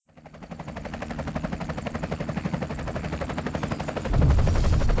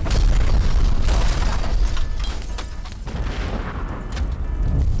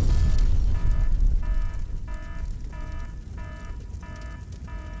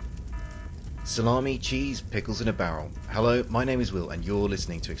Salami, cheese, pickles in a barrel. Hello, my name is Will and you're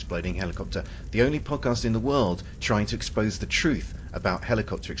listening to Exploding Helicopter, the only podcast in the world trying to expose the truth about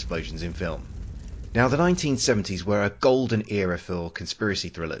helicopter explosions in film. Now, the 1970s were a golden era for conspiracy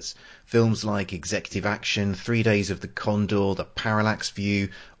thrillers. Films like Executive Action, 3 Days of the Condor, The Parallax View,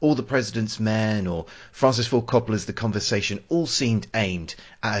 All the President's Men, or Francis Ford Coppola's The Conversation all seemed aimed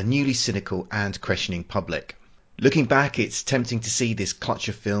at a newly cynical and questioning public. Looking back, it's tempting to see this clutch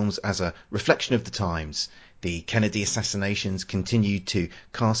of films as a reflection of the times. The Kennedy assassinations continued to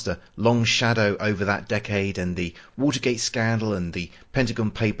cast a long shadow over that decade, and the Watergate scandal and the Pentagon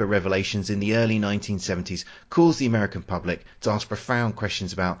paper revelations in the early 1970s caused the American public to ask profound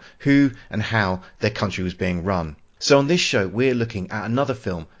questions about who and how their country was being run. So on this show, we're looking at another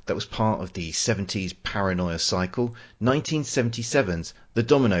film that was part of the 70s paranoia cycle, 1977's The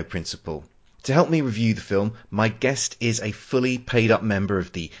Domino Principle. To help me review the film, my guest is a fully paid up member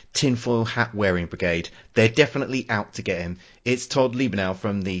of the tinfoil hat wearing brigade. They're definitely out to get him. It's Todd Liebenau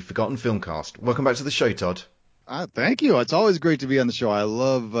from the Forgotten Filmcast. Welcome back to the show, Todd. Thank you. It's always great to be on the show. I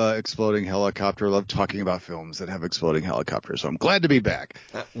love Exploding Helicopter. I love talking about films that have exploding helicopters. So I'm glad to be back.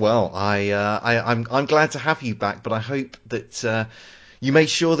 I'm glad to have you back, but I hope that you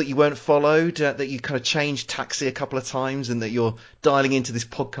made sure that you weren't followed, that you kind of changed taxi a couple of times, and that you're dialing into this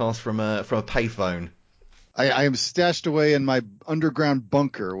podcast from a payphone. I am stashed away in my underground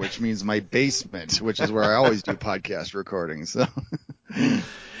bunker, which means my basement, which is where I always do podcast recordings. So.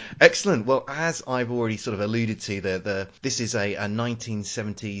 Excellent. Well, as I've already sort of alluded to, this is a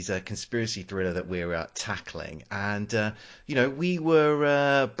 1970s conspiracy thriller that we're tackling. And, we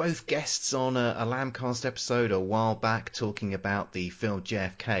were both guests on a Lambcast episode a while back talking about the film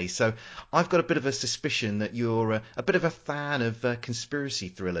JFK. So I've got a bit of a suspicion that you're a bit of a fan of conspiracy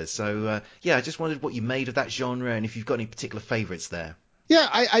thrillers. So, I just wondered what you made of that genre and if you've got any particular favourites there. Yeah,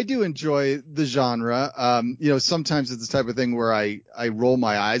 I do enjoy the genre. Sometimes it's the type of thing where I roll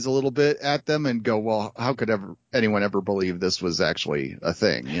my eyes a little bit at them and go, well, how could anyone ever believe this was actually a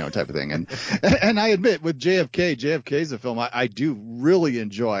thing, type of thing. And I admit with JFK is a film I do really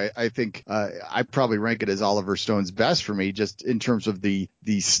enjoy. I think I probably rank it as Oliver Stone's best for me, just in terms of the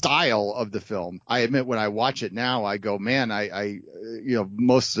style of the film. I admit when I watch it now, I go, man, I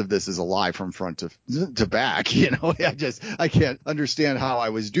most of this is a lie from front to back. I can't understand how I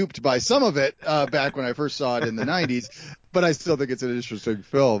was duped by some of it back when I first saw it in the 90s. But I still think it's an interesting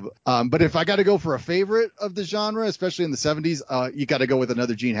film. But if I got to go for a favorite of the genre, especially in the 70s, you got to go with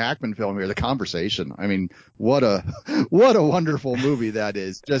another Gene Hackman film here, The Conversation. I mean, what a wonderful movie that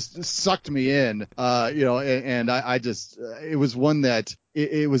is. Just sucked me in, and I just, it was one that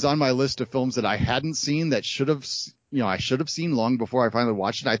it was on my list of films that I hadn't seen that I should have seen long before I finally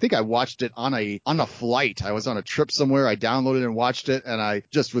watched it. I think I watched it on a flight. I was on a trip somewhere. I downloaded and watched it, and I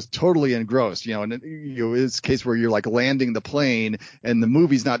just was totally engrossed. And it's a case where you're like landing the plane and the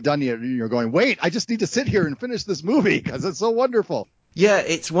movie's not done yet. And you're going, wait, I just need to sit here and finish this movie because it's so wonderful. Yeah,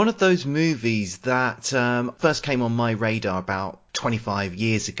 it's one of those movies that first came on my radar about 25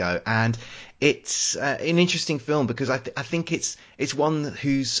 years ago, and it's an interesting film because I think it's one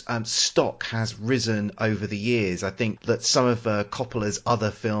whose stock has risen over the years. I think that some of Coppola's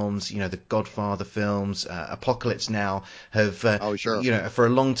other films, the Godfather films, Apocalypse Now, have for a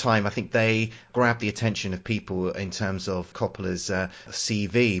long time, I think they grabbed the attention of people in terms of Coppola's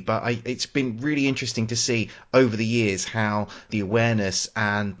CV. But it's been really interesting to see over the years how the awareness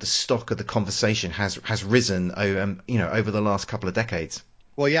and the stock of the conversation has risen over the last couple of decades.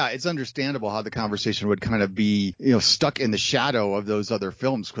 Well, yeah, it's understandable how the conversation would kind of be, stuck in the shadow of those other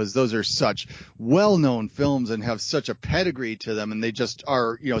films, because those are such well-known films and have such a pedigree to them, and they just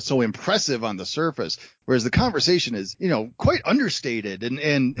are, so impressive on the surface. Whereas the conversation is, quite understated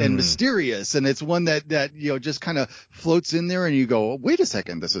and mysterious, and it's one that just kind of floats in there, and you go, wait a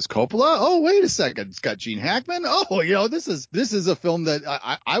second, this is Coppola. Oh, wait a second, it's got Gene Hackman. Oh, this is a film that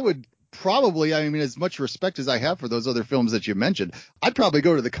I would. Probably, as much respect as I have for those other films that you mentioned, I'd probably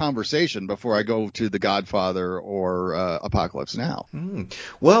go to The Conversation before I go to The Godfather or Apocalypse Now.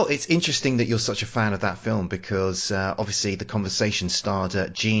 Well, it's interesting that you're such a fan of that film because obviously The Conversation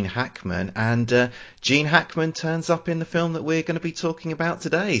starred Gene Hackman, and Gene Hackman turns up in the film that we're going to be talking about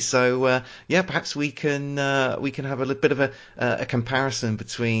today. So perhaps we can have a bit of a comparison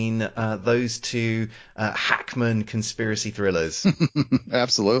between those two Hackman conspiracy thrillers.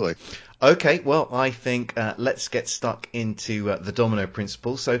 Absolutely. Okay, well, I think let's get stuck into The Domino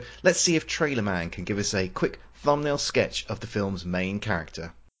Principle. So let's see if Trailer Man can give us a quick thumbnail sketch of the film's main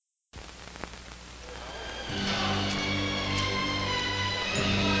character.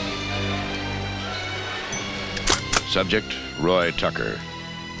 Subject, Roy Tucker.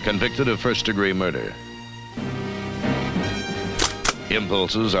 convicted of first-degree murder.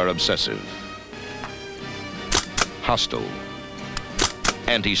 Impulses are obsessive, hostile,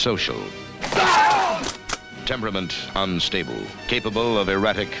 antisocial, temperament unstable, capable of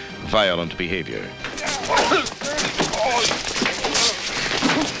erratic, violent behavior.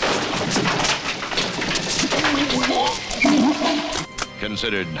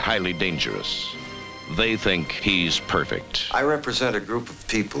 Considered highly dangerous. They think he's perfect. I represent a group of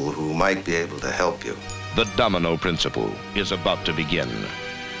people who might be able to help you. The Domino Principle is about to begin.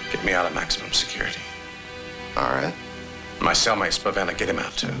 Get me out of maximum security. All right. My cellmate Spaventa, get him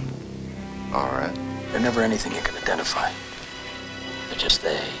out too. All right. They're never anything you can identify. They're just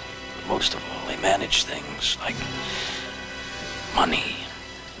they. Most of all, they manage things like money,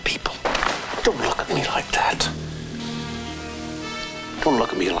 people. Don't look at me like that. Don't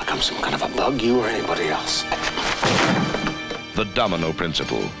look at me like I'm some kind of a bug, you or anybody else. The Domino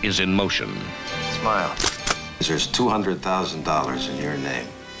Principle is in motion. Smile. There's $200,000 in your name.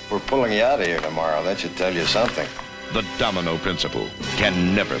 We're pulling you out of here tomorrow. That should tell you something. The Domino Principle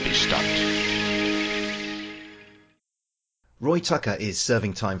can never be stopped. Roy Tucker is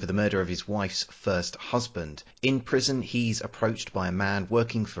serving time for the murder of his wife's first husband. In prison, he's approached by a man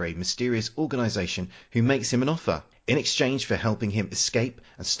working for a mysterious organisation who makes him an offer. In exchange for helping him escape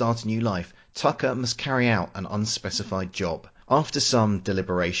and start a new life, Tucker must carry out an unspecified job. After some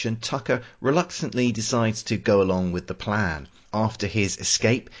deliberation, Tucker reluctantly decides to go along with the plan. After his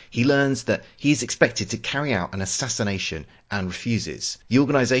escape, he learns that he is expected to carry out an assassination and refuses. The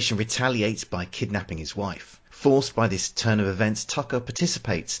organisation retaliates by kidnapping his wife. Forced by this turn of events, Tucker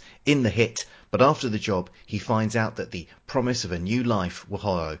participates in the hit, but after the job, he finds out that the promise of a new life will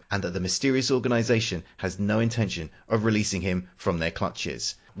hollow and that the mysterious organisation has no intention of releasing him from their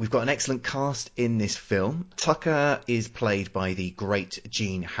clutches. We've got an excellent cast in this film. Tucker is played by the great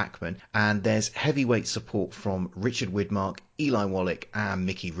Gene Hackman, and there's heavyweight support from Richard Widmark, Eli Wallach and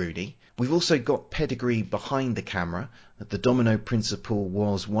Mickey Rooney. We've also got pedigree behind the camera. The Domino Principle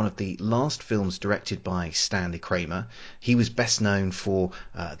was one of the last films directed by Stanley Kramer. He was best known for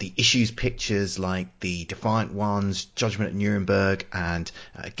the issues pictures like The Defiant Ones, Judgment at Nuremberg and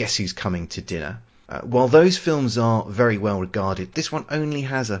Guess Who's Coming to Dinner. While those films are very well regarded, this one only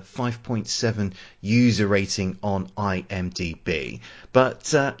has a 5.7 user rating on IMDb.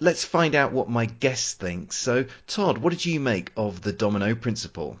 But let's find out what my guest thinks. So, Todd, what did you make of The Domino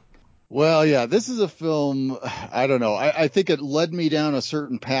Principle? Well, yeah, this is a film, I don't know. I think it led me down a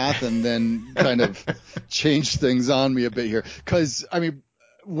certain path and then kind of changed things on me a bit here. Because, I mean,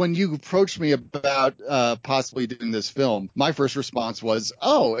 when you approached me about possibly doing this film, my first response was,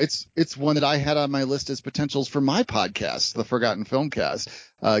 oh, it's one that I had on my list as potentials for my podcast, The Forgotten Filmcast,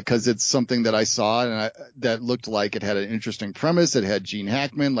 because it's something that I saw and that looked like it had an interesting premise. It had Gene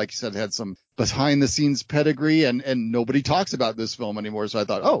Hackman, like you said, it had some behind the scenes pedigree, and nobody talks about this film anymore. So I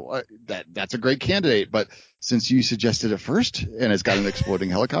thought, oh, that's a great candidate. But since you suggested it first and it's got an exploding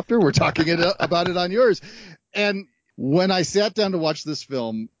helicopter, we're talking about it on yours. And when I sat down to watch this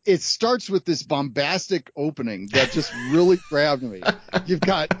film, it starts with this bombastic opening that just really grabbed me. You've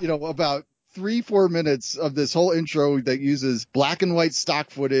got, about 3-4 minutes of this whole intro that uses black and white stock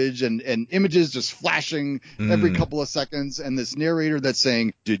footage and images just flashing every couple of seconds. And this narrator that's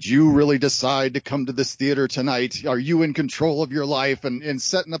saying, did you really decide to come to this theater tonight? Are you in control of your life? And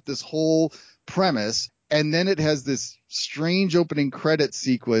setting up this whole premise. And then it has this strange opening credit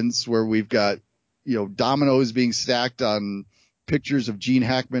sequence where we've got, dominoes being stacked on pictures of Gene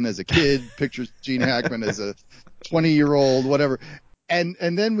Hackman as a kid, pictures of Gene Hackman as a 20-year-old, whatever. And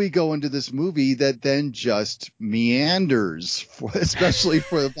then we go into this movie that then just meanders, especially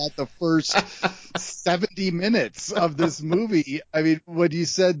for about the first 70 minutes of this movie. I mean, when you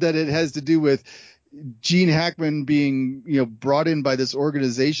said that it has to do with Gene Hackman being, brought in by this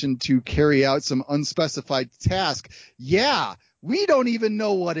organization to carry out some unspecified task. Yeah. We don't even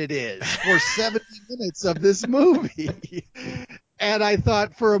know what it is for 70 minutes of this movie. And I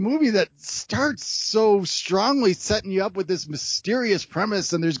thought, for a movie that starts so strongly setting you up with this mysterious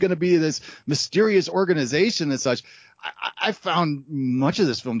premise and there's going to be this mysterious organization and such, I found much of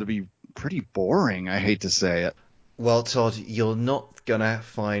this film to be pretty boring. I hate to say it. Well, Todd, you're not going to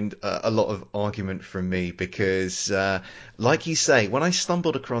find a lot of argument from me because, like you say, when I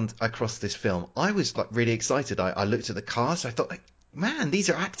stumbled across this film, I was really excited. I looked at the cast. I thought, man, these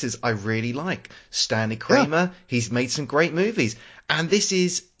are actors I really like. Stanley Kramer, he's made some great movies. And this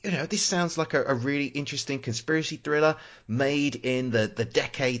is, this sounds like a really interesting conspiracy thriller made in the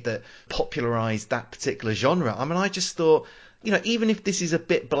decade that popularized that particular genre. I mean, I just thought, even if this is a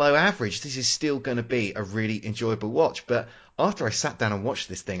bit below average, this is still going to be a really enjoyable watch. But after I sat down and watched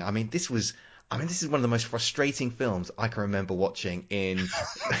this thing, this is one of the most frustrating films I can remember watching in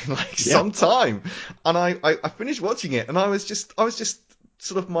some time. And I finished watching it, and I was just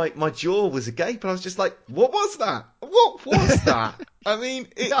sort of my jaw was agape, and I was just like, what was that? What was that?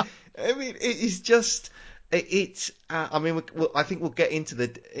 It is just. I think we'll get into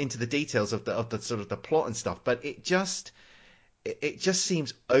the details of the sort of the plot and stuff, but it just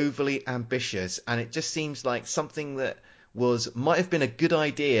seems overly ambitious, and it just seems like something that might have been a good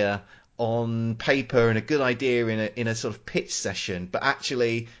idea on paper and a good idea in a sort of pitch session, but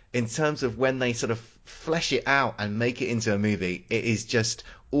actually in terms of when they sort of flesh it out and make it into a movie, it is just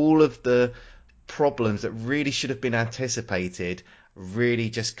all of the problems that really should have been anticipated really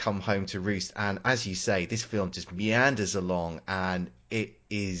just come home to roost. And as you say, this film just meanders along, and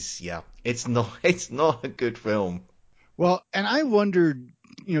it's not a good film. Well, and I wondered,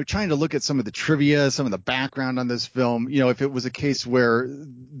 trying to look at some of the trivia, some of the background on this film, if it was a case where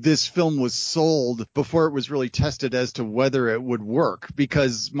this film was sold before it was really tested as to whether it would work.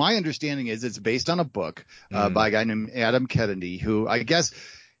 Because my understanding is it's based on a book by a guy named Adam Kennedy, who I guess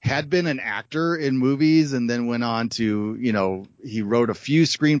had been an actor in movies and then went on to, he wrote a few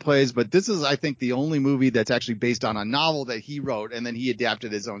screenplays, but this is, I think, the only movie that's actually based on a novel that he wrote, and then he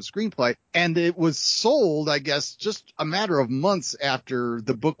adapted his own screenplay. And it was sold, I guess, just a matter of months after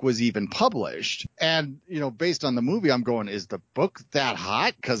the book was even published. And, based on the movie, I'm going, is the book that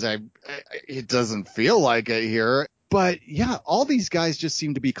hot? Because it doesn't feel like it here. But yeah, all these guys just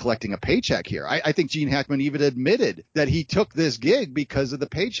seem to be collecting a paycheck here. I think Gene Hackman even admitted that he took this gig because of the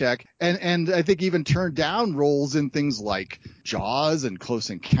paycheck, and I think even turned down roles in things like Jaws and Close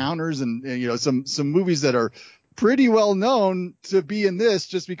Encounters and some movies that are pretty well known to be in this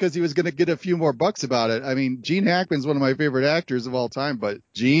just because he was going to get a few more bucks about it. I mean, Gene Hackman's one of my favorite actors of all time, but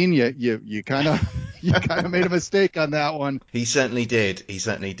Gene, you kind of made a mistake on that one. He certainly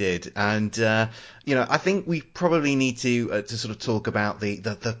did. And I think we probably need to sort of talk about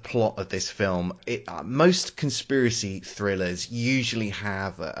the plot of this film. Most conspiracy thrillers usually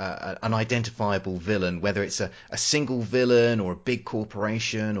have an identifiable villain, whether it's a single villain or a big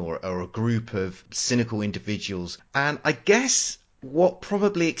corporation or a group of cynical individuals. And I guess what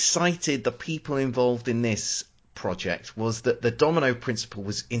probably excited the people involved in this project was that the Domino Principle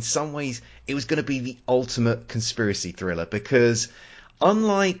was, in some ways, it was going to be the ultimate conspiracy thriller, because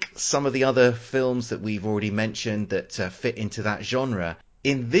unlike some of the other films that we've already mentioned that fit into that genre,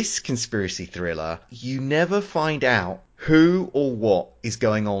 in this conspiracy thriller, you never find out who or what is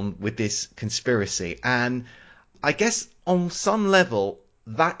going on with this conspiracy. And I guess on some level,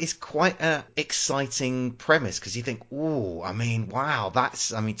 that is quite an exciting premise, because you think, wow,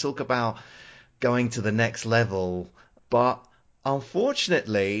 talk about going to the next level. But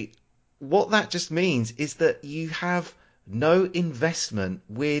unfortunately, what that just means is that you have no investment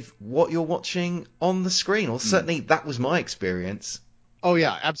with what you're watching on the screen, or certainly that was my experience. Oh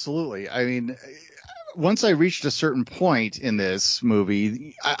yeah, absolutely. I mean, once I reached a certain point in this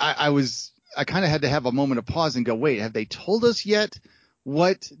movie, I kind of had to have a moment of pause and go, wait, have they told us yet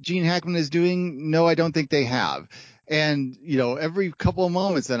what Gene Hackman is doing? No, I don't think they have. And, every couple of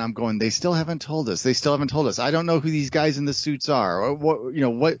moments then I'm going, they still haven't told us. I don't know who these guys in the suits are, or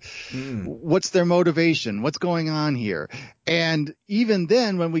what's their motivation? What's going on here? And even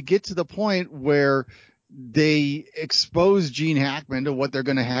then, when we get to the point where they expose Gene Hackman to what they're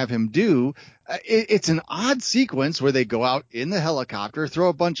going to have him do, it's an odd sequence where they go out in the helicopter, throw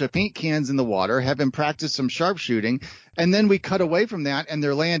a bunch of paint cans in the water, have him practice some sharpshooting, and then we cut away from that and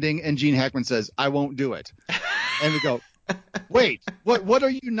they're landing and Gene Hackman says, I won't do it. And we go, wait, what are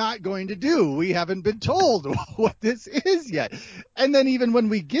you not going to do? We haven't been told what this is yet. And then even when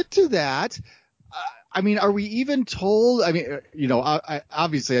we get to that, are we even told?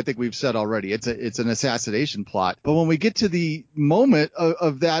 Obviously, I think we've said already it's an assassination plot. But when we get to the moment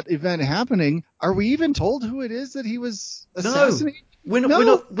of that event happening, are we even told who it is that he was assassinating?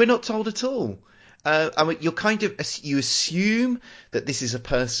 No, we're not told at all. You assume that this is a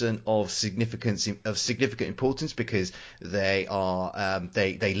person of significant importance because they are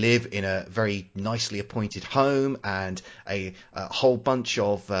they live in a very nicely appointed home, and a whole bunch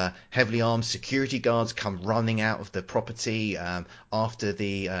of heavily armed security guards come running out of the property after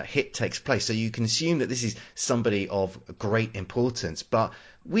the hit takes place. So you can assume that this is somebody of great importance. But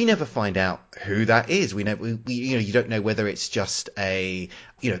we never find out who that is. We you don't know whether it's just it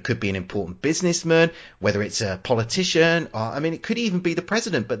could be an important businessman, whether it's a politician, or, I mean, it could even be the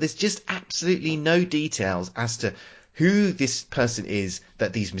president, but there's just absolutely no details as to who this person is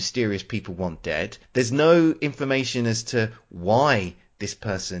that these mysterious people want dead. There's no information as to why this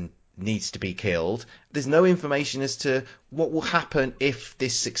person needs to be killed. There's no information as to what will happen if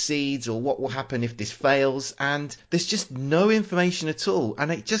this succeeds or what will happen if this fails, and there's just no information at all,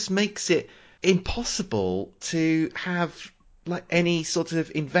 and it just makes it impossible to have like any sort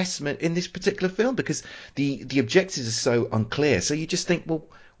of investment in this particular film because the objectives are so unclear. So you just think, well,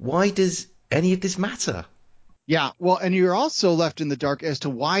 why does any of this matter? Yeah, well, and you're also left in the dark as to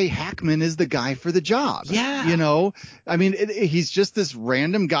why Hackman is the guy for the job. Yeah. You know, I mean, he's just this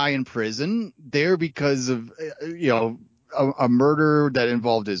random guy in prison there because of, a murder that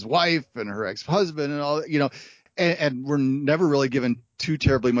involved his wife and her ex-husband and all, and we're never really given too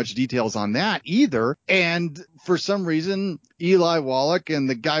terribly much details on that either. And for some reason, Eli Wallach and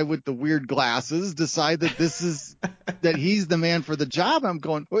the guy with the weird glasses decide that that he's the man for the job. I'm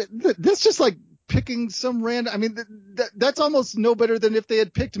going, that's just like picking some random. I mean, that's almost no better than if they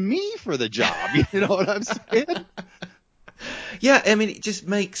had picked me for the job. You know what I'm saying? Yeah, I mean, it just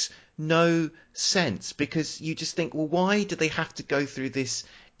makes no sense because you just think, well, why do they have to go through this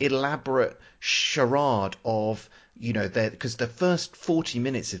elaborate charade of, because the first 40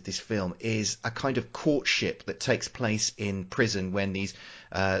 minutes of this film is a kind of courtship that takes place in prison when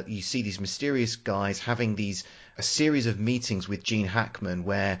you see these mysterious guys having a series of meetings with Gene Hackman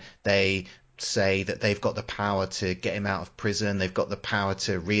where they say that they've got the power to get him out of prison, they've got the power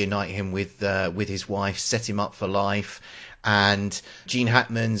to reunite him with his wife, set him up for life. And Gene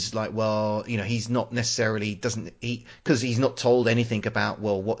Hackman's like, well, he's not necessarily because he's not told anything about,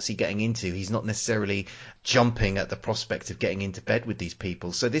 well, what's he getting into? He's not necessarily jumping at the prospect of getting into bed with these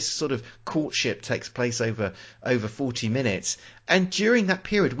people. So this sort of courtship takes place over 40 minutes. And during that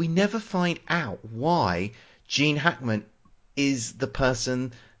period, we never find out why Gene Hackman is the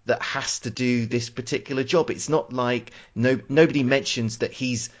person that has to do this particular job. It's not like nobody mentions that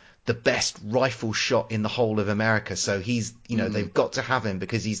he's the best rifle shot in the whole of America, so he's they've got to have him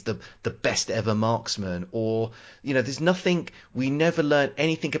because he's the best ever marksman, or there's nothing. We never learn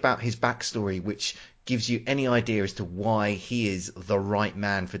anything about his backstory which gives you any idea as to why he is the right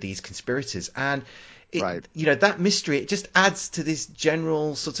man for these conspirators. And that mystery, it just adds to this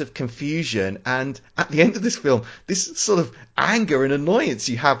general sort of confusion, and at the end of this film, this sort of anger and annoyance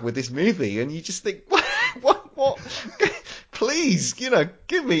you have with this movie, and you just think, what? Please, give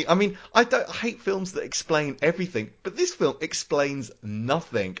me. I mean, I hate films that explain everything, but this film explains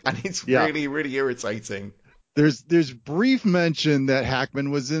nothing, and it's really, really irritating. There's brief mention that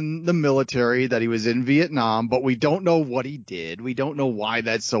Hackman was in the military, that he was in Vietnam, but we don't know what he did. We don't know why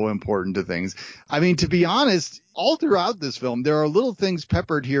that's so important to things. I mean, to be honest, all throughout this film, there are little things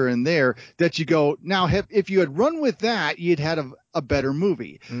peppered here and there that you go, now, if you had run with that, you'd had a better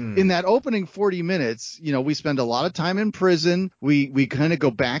movie. In that opening 40 minutes, we spend a lot of time in prison. We kind of go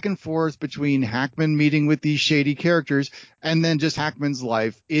back and forth between Hackman meeting with these shady characters and then just Hackman's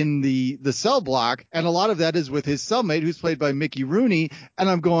life in the cell block. And a lot of that is with his cellmate, who's played by Mickey Rooney. And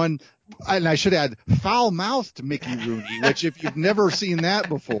I'm going, and I should add foul-mouthed Mickey Rooney, which if you've never seen that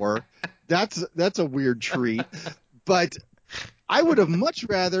before, that's a weird treat. But I would have much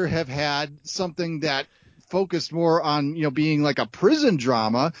rather have had something that focused more on, being like a prison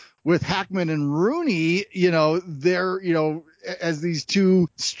drama with Hackman and Rooney, they're, as these two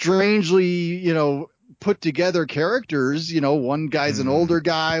strangely, put together characters, one guy's an older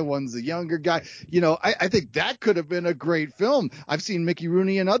guy, one's a younger guy. I think that could have been a great film. I've seen Mickey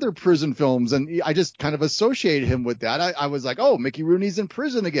Rooney in other prison films, and I just kind of associated him with that. I was like, oh, Mickey Rooney's in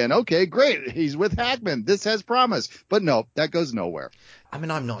prison again. Okay, great. He's with Hackman. This has promise. But no, that goes nowhere. I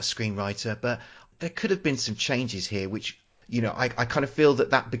mean, I'm not a screenwriter, but there could have been some changes here, which, I kind of feel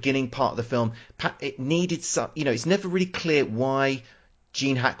that beginning part of the film, it needed some, it's never really clear why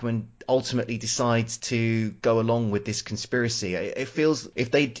Gene Hackman ultimately decides to go along with this conspiracy. It feels if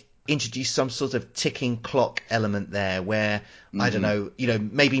they'd introduced some sort of ticking clock element there where, I don't know,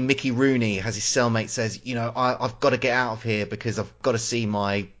 maybe Mickey Rooney, as his cellmate says, I've got to get out of here because I've got to see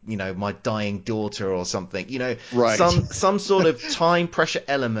my dying daughter or something, right. some sort of time pressure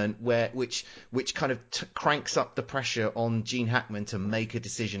element which kind of cranks up the pressure on Gene Hackman to make a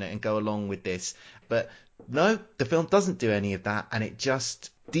decision and go along with this. But no, the film doesn't do any of that, and it just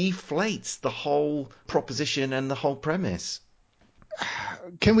deflates the whole proposition and the whole premise.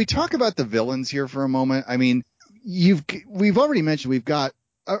 Can we talk about the villains here for a moment? I mean, we've already mentioned we've got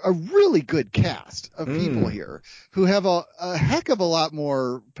a really good cast of people here who have a heck of a lot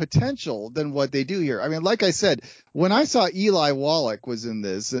more potential than what they do here. I mean, like I said, when I saw Eli Wallach was in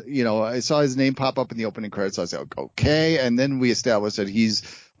this, I saw his name pop up in the opening credits. I was like, okay. And then we established that he's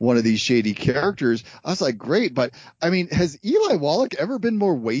one of these shady characters. I was like, great. But I mean, has Eli Wallach ever been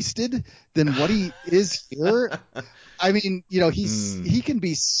more wasted than what he is here? I mean, he can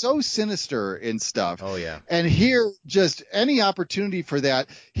be so sinister in stuff. Oh, yeah. And here, just any opportunity for that,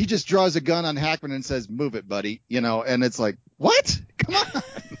 he just draws a gun on Hackman and says, move it, buddy. And it's like, what? Come on.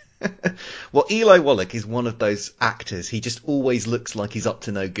 Well, Eli Wallach is one of those actors. He just always looks like he's up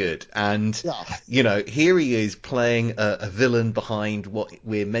to no good. And, here he is playing a villain behind what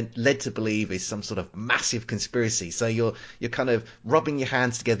we're led to believe is some sort of massive conspiracy. So you're kind of rubbing your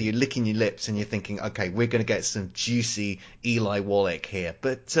hands together, you're licking your lips, and you're thinking, okay, we're going to get some juicy Eli Wallach here.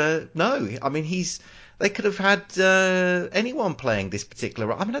 But no, I mean, they could have had anyone playing this particular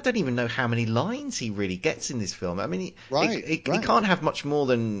role. I mean, I don't even know how many lines he really gets in this film. I mean, he can't have much more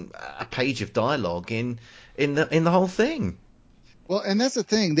than a page of dialogue in the whole thing. Well, and that's the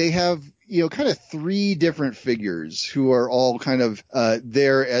thing. They have, kind of three different figures who are all kind of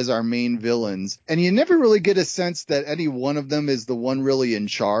there as our main villains. And you never really get a sense that any one of them is the one really in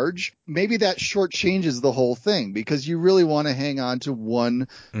charge. Maybe that shortchanges the whole thing because you really want to hang on to one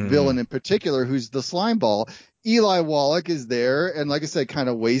villain in particular who's the slime ball. Eli Wallach is there, and like I said, kind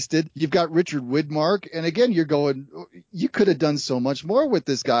of wasted. You've got Richard Widmark, and again, you're going, you could have done so much more with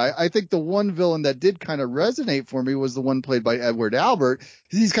this guy. I think the one villain that did kind of resonate for me was the one played by Edward Albert.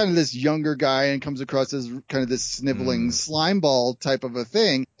 He's kind of this younger guy and comes across as kind of this sniveling slime ball type of a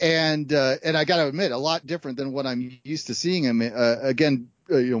thing. And I got to admit, a lot different than what I'm used to seeing him. Again,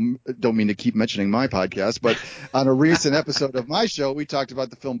 don't mean to keep mentioning my podcast, but on a recent episode of my show, we talked about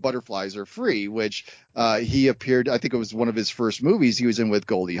the film Butterflies Are Free, which he appeared, I think it was one of his first movies he was in with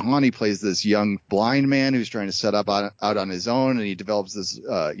Goldie Hawn. He plays this young blind man who's trying to set up out on his own, and he develops this,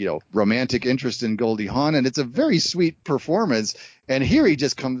 romantic interest in Goldie Hawn, and it's a very sweet performance. And here he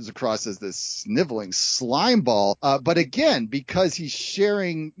just comes across as this sniveling slime ball. But again, because he's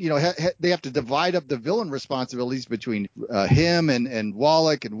sharing, they have to divide up the villain responsibilities between him and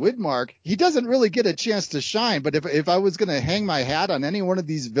Wallach and Widmark. He doesn't really get a chance to shine. But if I was going to hang my hat on any one of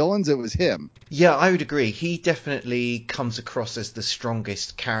these villains, it was him. Yeah, I would agree. He definitely comes across as the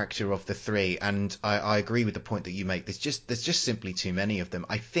strongest character of the three. And I agree with the point that you make. There's just simply too many of them.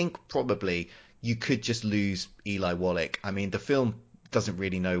 I think probably you could just lose Eli Wallach. I mean, the film doesn't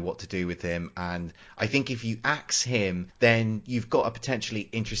really know what to do with him, and I think if you axe him, then you've got a potentially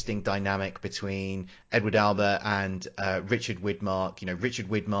interesting dynamic between Edward Albert and Richard Widmark. Richard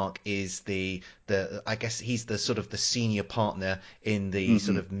Widmark is the I guess he's the sort of the senior partner in the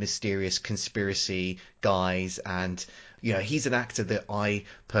sort of mysterious conspiracy guys, and he's an actor that I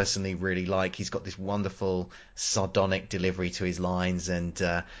personally really like. He's got this wonderful sardonic delivery to his lines, and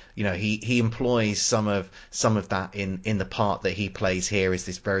he employs some of that in the part that he plays here as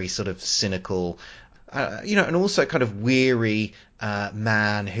this very sort of cynical, and also kind of weary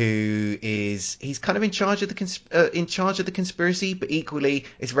man who he's kind of in charge of the conspiracy, but equally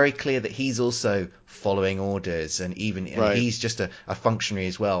it's very clear that he's also following orders, and he's just a functionary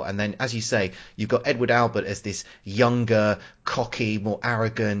as well. And then, as you say, you've got Edward Albert as this younger, cocky, more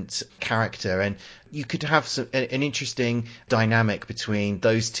arrogant character, and you could have an interesting dynamic between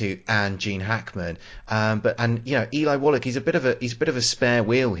those two and Gene Hackman. Eli Wallach, he's a bit of a spare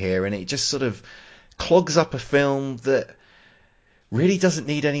wheel here, and it just sort of clogs up a film that really doesn't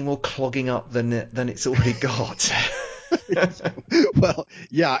need any more clogging up than it's already got. Well,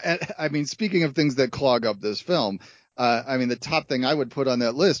 yeah. And, I mean, speaking of things that clog up this film, the top thing I would put on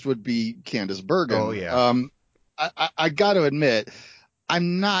that list would be Candice Bergen. Oh, yeah. I got to admit,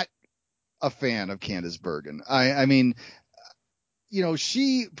 I'm not a fan of Candice Bergen. I mean,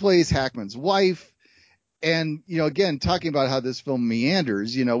 she plays Hackman's wife. And, again, talking about how this film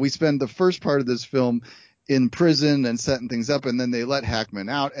meanders, we spend the first part of this film in prison and setting things up, and then they let Hackman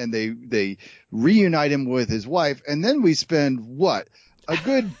out and they reunite him with his wife. And then we spend a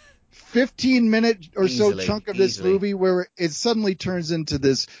good 15-minute or so chunk of this movie where it suddenly turns into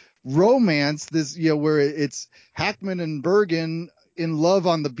this romance, where it's Hackman and Bergen in love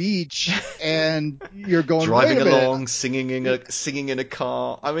on the beach, and you're going driving wait a minute. along, singing in a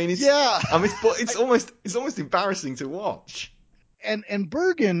car. I mean, it's almost embarrassing to watch. And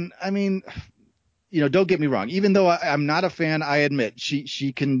Bergen, I mean, don't get me wrong. Even though I'm not a fan, I admit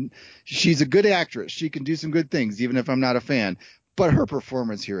she's a good actress. She can do some good things, even if I'm not a fan. But her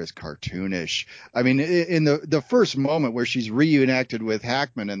performance here is cartoonish. I mean, in the first moment where she's reunited with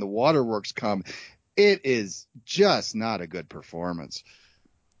Hackman and the waterworks come, it is just not a good performance.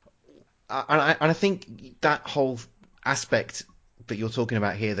 I think that whole aspect that you're talking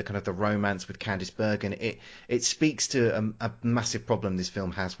about here, the kind of the romance with Candice Bergen, it speaks to a massive problem this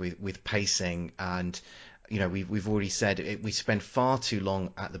film has with pacing. And we've already said we spend far too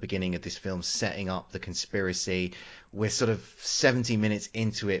long at the beginning of this film setting up the conspiracy. We're sort of 70 minutes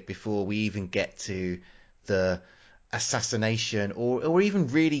into it before we even get to the assassination or even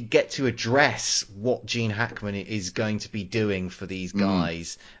really get to address what Gene Hackman is going to be doing for these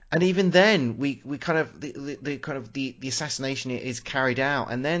guys. And even then we kind of the assassination is carried out,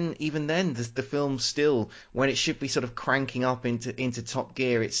 and then even then the film still, when it should be sort of cranking up into top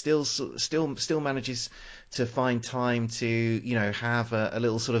gear, it still manages to find time to have a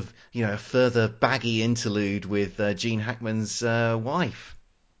little sort of a further baggy interlude with Gene Hackman's wife.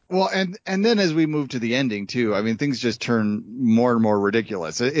 Well, and then as we move to the ending too, I mean, things just turn more and more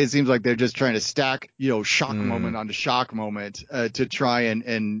ridiculous. It seems like they're just trying to stack, shock moment onto shock moment to try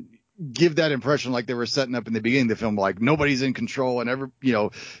and give that impression like they were setting up in the beginning of the film, like nobody's in control and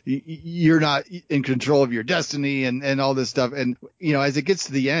you're not in control of your destiny and all this stuff. And, as it gets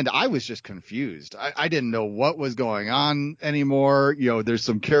to the end, I was just confused. I didn't know what was going on anymore. There's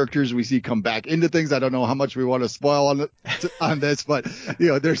some characters we see come back into things. I don't know how much we want to spoil on this, but,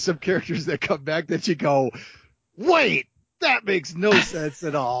 there's some characters that come back that you go, wait, that makes no sense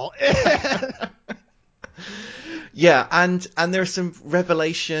at all. Yeah, and there are some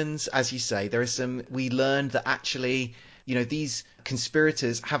revelations, as you say. We learned that actually, these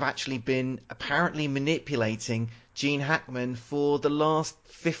conspirators have actually been apparently manipulating Gene Hackman for the last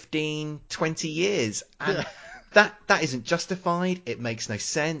 15, 20 years. And that isn't justified. It makes no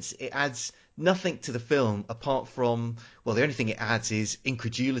sense. It adds nothing to the film apart from, well, the only thing it adds is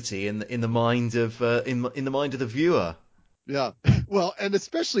incredulity in the mind of in the mind of the viewer. Yeah. Well, and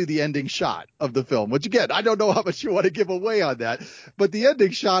especially the ending shot of the film, which again, I don't know how much you want to give away on that, but the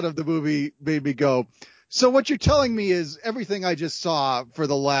ending shot of the movie made me go, so what you're telling me is everything I just saw for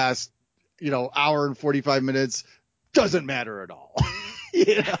the last, hour and 45 minutes doesn't matter at all.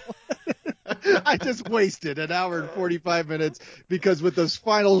 I just wasted an hour and 45 minutes because with those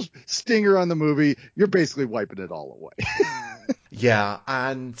final stinger on the movie, you're basically wiping it all away. Yeah.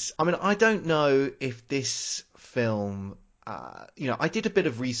 And I mean, I don't know if this film, I did a bit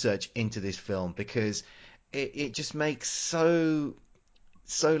of research into this film because it just makes so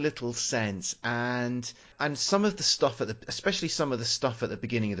little sense, and some of the stuff especially some of the stuff at the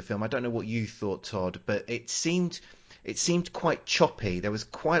beginning of the film, I don't know what you thought, Todd, but it seemed quite choppy. There was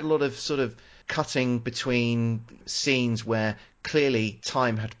quite a lot of sort of cutting between scenes where clearly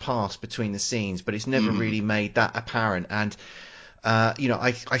time had passed between the scenes, but it's never really made that apparent. And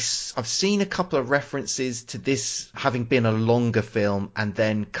I've seen a couple of references to this having been a longer film and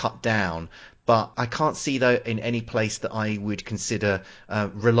then cut down, but I can't see that in any place that I would consider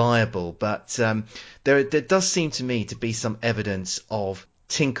reliable. But there does seem to me to be some evidence of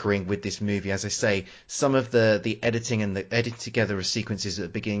tinkering with this movie. As I say, some of the editing and the editing together of sequences at the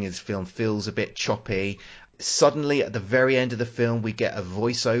beginning of this film feels a bit choppy. Suddenly, at the very end of the film, we get a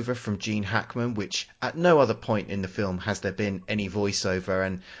voiceover from Gene Hackman, which at no other point in the film has there been any voiceover.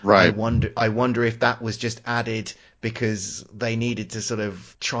 And right. I wonder if that was just added because they needed to sort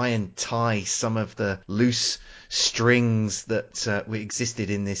of try and tie some of the loose strings that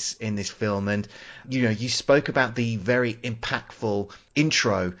existed in this film. And you spoke about the very impactful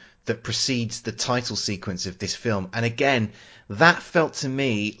intro that precedes the title sequence of this film, and again, that felt to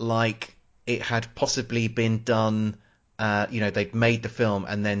me like it had possibly been done, they'd made the film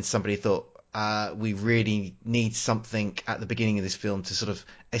and then somebody thought, we really need something at the beginning of this film to sort of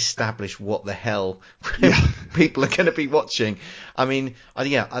establish what the hell people are going to be watching. I mean,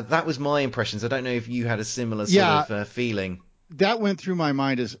 that was my impressions. I don't know if you had a similar sort of feeling. That went through my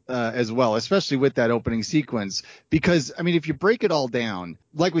mind as well, especially with that opening sequence, because, I mean, if you break it all down,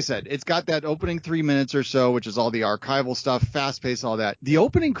 like we said, it's got that opening 3 minutes or so, which is all the archival stuff, fast pace, all that. The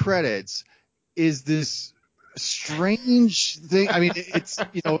opening credits is this strange thing. I mean, it's,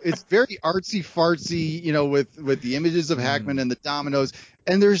 it's very artsy fartsy, with the images of Hackman and the dominoes.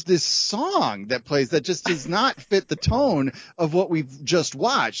 And there's this song that plays that just does not fit the tone of what we've just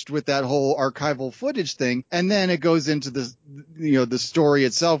watched with that whole archival footage thing. And then it goes into the story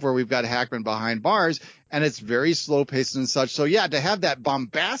itself where we've got Hackman behind bars, and it's very slow paced and such. So yeah, to have that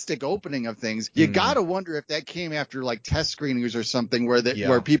bombastic opening of things, you gotta wonder if that came after like test screenings or something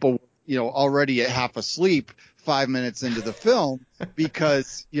where people, already half asleep 5 minutes into the film,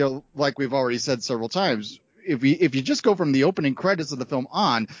 because, like we've already said several times, if you just go from the opening credits of the film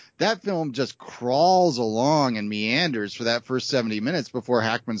on, that film just crawls along and meanders for that first 70 minutes before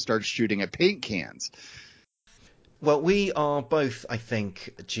Hackman starts shooting at paint cans. Well, we are both, I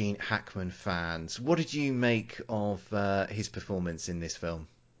think, Gene Hackman fans. What did you make of his performance in this film?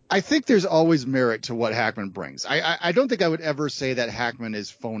 I think there's always merit to what Hackman brings. I don't think I would ever say that Hackman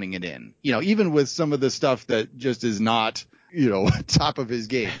is phoning it in, even with some of the stuff that just is not, top of his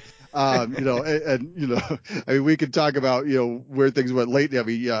game. I mean, we could talk about, where things went lately. I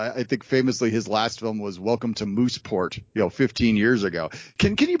mean, I think famously his last film was Welcome to Mooseport, 15 years ago.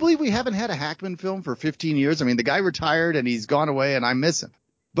 Can you believe we haven't had a Hackman film for 15 years? I mean, the guy retired and he's gone away and I miss him.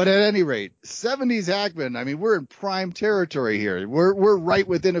 But at any rate, 70s Hackman, I mean, we're in prime territory here. We're right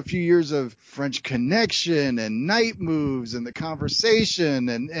within a few years of French Connection and Night Moves and The Conversation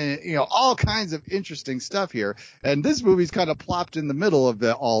and all kinds of interesting stuff here. And this movie's kind of plopped in the middle of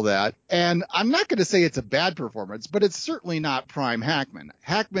all that. And I'm not going to say it's a bad performance, but it's certainly not prime Hackman.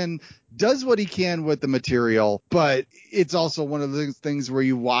 Hackman does what he can with the material, but it's also one of those things where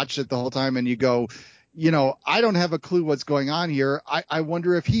you watch it the whole time and you go, I don't have a clue what's going on here. I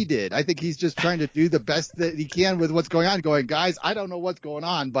wonder if he did. I think he's just trying to do the best that he can with what's going on, going, guys, I don't know what's going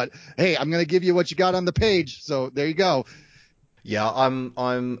on, but hey, I'm going to give you what you got on the page. So there you go. Yeah,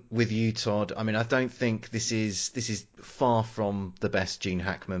 I'm with you, Todd. I mean, I don't think this is far from the best Gene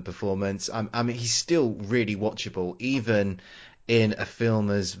Hackman performance. I mean, he's still really watchable, even in a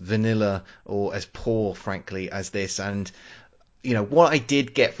film as vanilla or as poor, frankly, as this. And, what I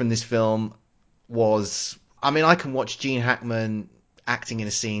did get from this film was, I mean, I can watch Gene Hackman acting in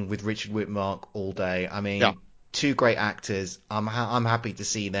a scene with Richard Widmark all day. I mean, yeah. Two great actors. I'm happy to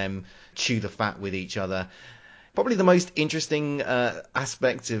see them chew the fat with each other. Probably the most interesting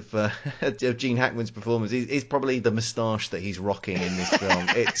aspect of Gene Hackman's performance is probably the moustache that he's rocking in this film.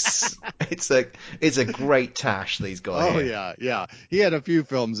 It's a great tash that he's got. Oh here. yeah. He had a few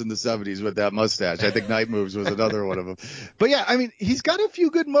films in the 70s with that mustache. I think Night Moves was another one of them. But yeah, I mean, he's got a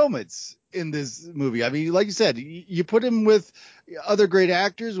few good moments in this movie. I mean, like you said, you put him with other great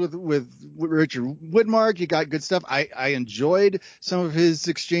actors, with Richard Widmark, you got good stuff. I enjoyed some of his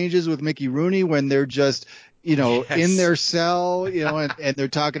exchanges with Mickey Rooney when they're just yes. in their cell, and they're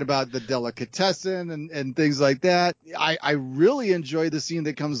talking about the delicatessen and things like that. I really enjoy the scene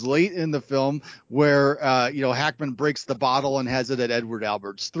that comes late in the film where, Hackman breaks the bottle and has it at Edward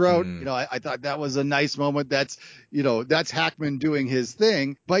Albert's throat. I thought that was a nice moment. That's Hackman doing his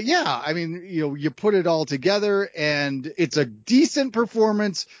thing. But yeah, I mean, you put it all together and it's a decent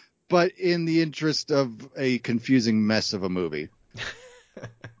performance, but in the interest of a confusing mess of a movie.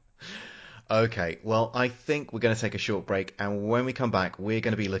 Okay, well, I think we're going to take a short break, and when we come back, we're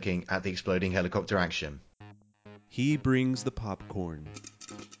going to be looking at the exploding helicopter action. He brings the popcorn.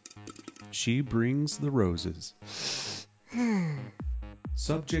 She brings the roses.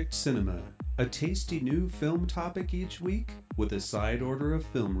 Subject Cinema, a tasty new film topic each week with a side order of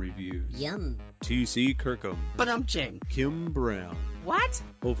film reviews. Yum. T.C. Kirkham. Ba-dum-ching. Kim Brown. What?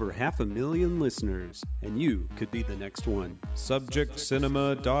 Over 500,000 listeners, and you could be the next one.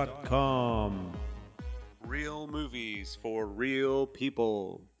 SubjectCinema.com. Real movies for real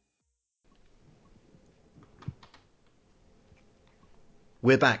people.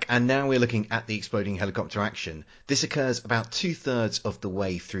 We're back, and now we're looking at the exploding helicopter action. This occurs about 2/3 of the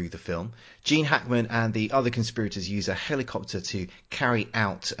way through the film. Gene Hackman and the other conspirators use a helicopter to carry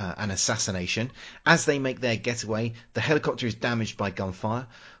out an assassination. As they make their getaway, the helicopter is damaged by gunfire.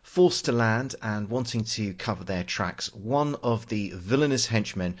 Forced to land and wanting to cover their tracks, one of the villainous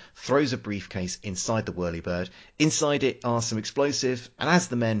henchmen throws a briefcase inside the whirlybird. Inside it are some explosives, and as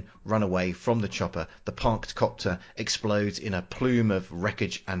the men run away from the chopper, the parked copter explodes in a plume of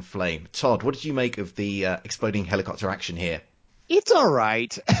wreckage and flame. Todd, what did you make of the exploding helicopter action here? It's all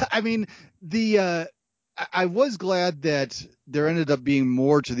right. I mean, I was glad that there ended up being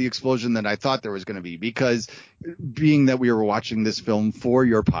more to the explosion than I thought there was going to be, because being that we were watching this film for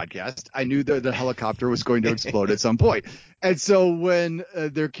your podcast, I knew that the helicopter was going to explode at some point. And so when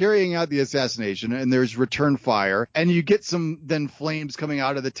they're carrying out the assassination and there's return fire and you get some then flames coming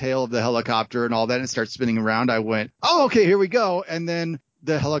out of the tail of the helicopter and all that and it starts spinning around, I went, oh, okay, here we go. And then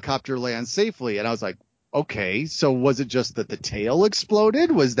the helicopter lands safely. And I was like, okay, so was it just that the tail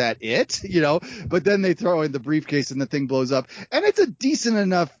exploded? Was that it? But then they throw in the briefcase and the thing blows up. And it's a decent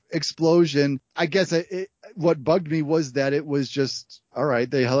enough explosion. I guess what bugged me was that it was just, all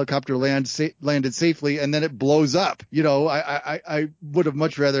right, the helicopter landed safely and then it blows up. I would have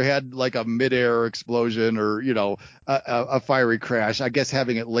much rather had like a midair explosion or, a fiery crash. I guess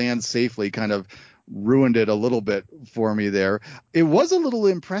having it land safely kind of ruined it a little bit for me there. It was a little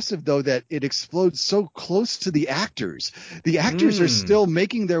impressive, though, that it explodes so close to the actors. The actors are still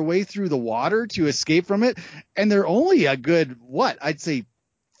making their way through the water to escape from it, and they're only a good, I'd say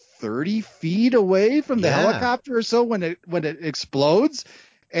 30 feet away from the Yeah. helicopter or so when it explodes.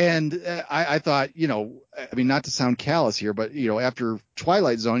 And I thought, I mean, not to sound callous here, but, after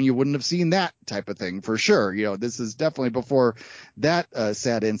Twilight Zone, you wouldn't have seen that type of thing for sure. This is definitely before that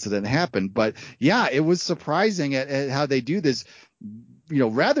sad incident happened. But yeah, it was surprising at how they do this,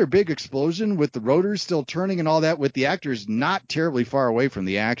 rather big explosion with the rotors still turning and all that, with the actors not terribly far away from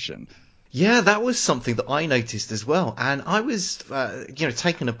the action. Yeah, that was something that I noticed as well, and I was,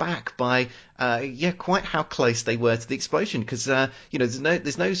 taken aback by, quite how close they were to the explosion. Because,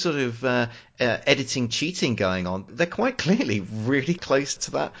 there's no sort of editing cheating going on. They're quite clearly really close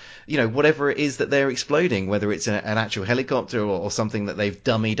to that, whatever it is that they're exploding, whether it's an actual helicopter or something that they've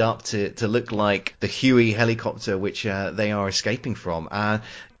dummied up to look like the Huey helicopter, which they are escaping from. I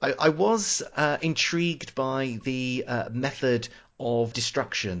was intrigued by the method of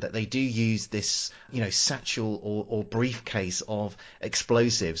destruction that they do use, this satchel or briefcase of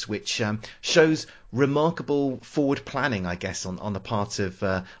explosives, which shows remarkable forward planning, I guess, on the part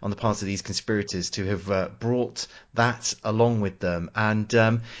of these conspirators to have brought that along with them. And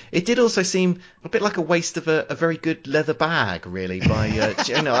it did also seem a bit like a waste of a very good leather bag, really. By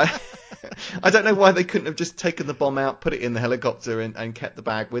I don't know why they couldn't have just taken the bomb out, put it in the helicopter, and kept the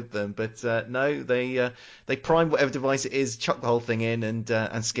bag with them. But no, they prime whatever device it is, chuck the whole thing in,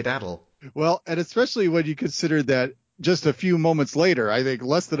 and skedaddle. Well, and especially when you consider that just a few moments later, I think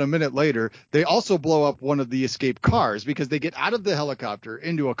less than a minute later, they also blow up one of the escaped cars, because they get out of the helicopter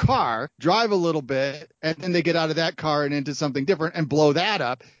into a car, drive a little bit, and then they get out of that car and into something different and blow that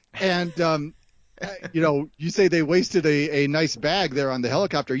up. And you say they wasted a nice bag there on the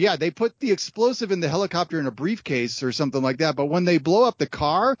helicopter. Yeah, they put the explosive in the helicopter in a briefcase or something like that. But when they blow up the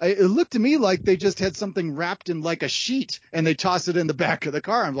car, it looked to me like they just had something wrapped in like a sheet and they toss it in the back of the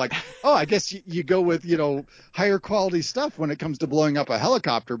car. I'm like, oh, I guess you go with, higher quality stuff when it comes to blowing up a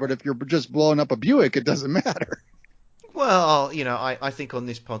helicopter. But if you're just blowing up a Buick, it doesn't matter. Well, I think on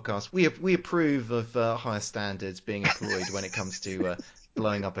this podcast we approve of higher standards being employed when it comes to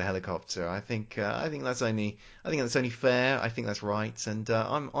blowing up a helicopter. I think that's only fair. I think that's right, and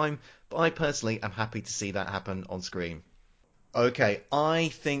I personally am happy to see that happen on screen. Okay, I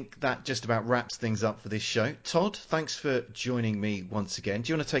think that just about wraps things up for this show. Todd, thanks for joining me once again.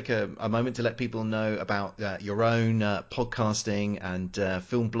 Do you want to take a moment to let people know about your own podcasting and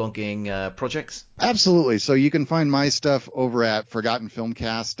film blogging projects? Absolutely. So you can find my stuff over at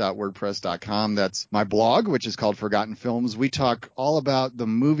forgottenfilmcast.wordpress.com. That's my blog, which is called Forgotten Films. We talk all about the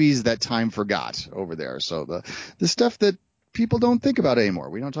movies that time forgot over there. So the stuff that people don't think about anymore.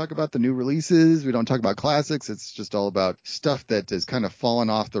 We don't talk about the new releases. We don't talk about classics. It's just all about stuff that is kind of fallen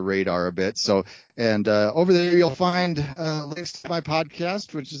off the radar a bit. So, and over there you'll find links to my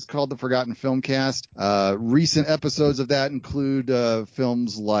podcast, which is called the Forgotten Filmcast. Recent episodes of that include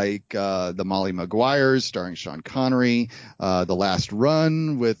films like The Molly Maguires, starring Sean Connery, The Last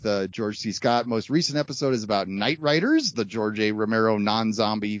Run with George C. Scott. Most recent episode is about Night Riders, the George A. Romero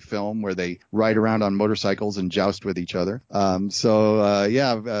non-zombie film where they ride around on motorcycles and joust with each other.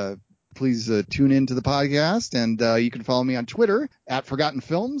 Please tune into the podcast, and you can follow me on Twitter at Forgotten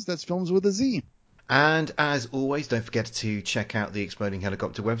Films. That's Films with a Z. And as always, don't forget to check out the Exploding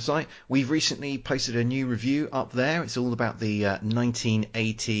Helicopter website. We've recently posted a new review up there. It's all about the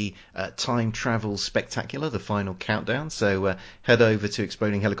 1980 time travel spectacular, The Final Countdown. So head over to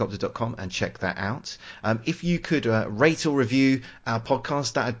explodinghelicopter.com and check that out. If you could rate or review our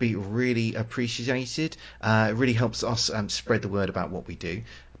podcast, that would be really appreciated. It really helps us spread the word about what we do.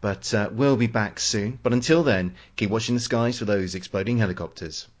 But we'll be back soon. But until then, keep watching the skies for those exploding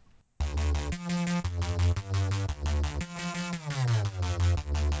helicopters.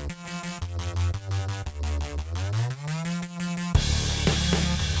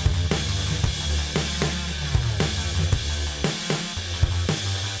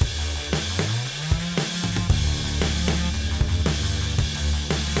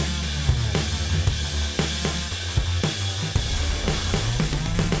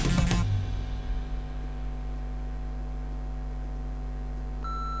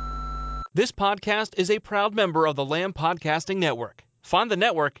 This podcast is a proud member of the Lamb Podcasting Network. Find the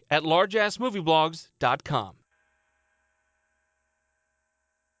network at largeassmovieblogs.com.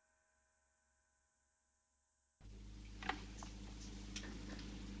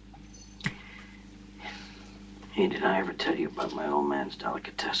 Hey, did I ever tell you about my old man's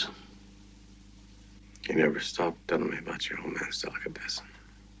delicatessen? You never stopped telling me about your old man's delicatessen.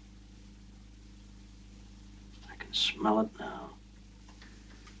 I can smell it now.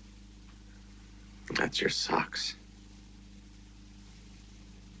 That's your socks.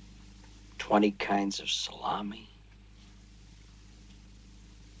 20 kinds of salami.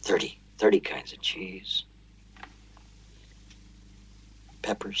 30 kinds of cheese.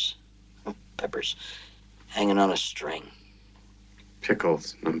 Peppers. Peppers hanging on a string.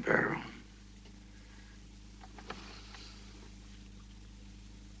 Pickles in a barrel.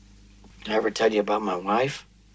 Did I ever tell you about my wife?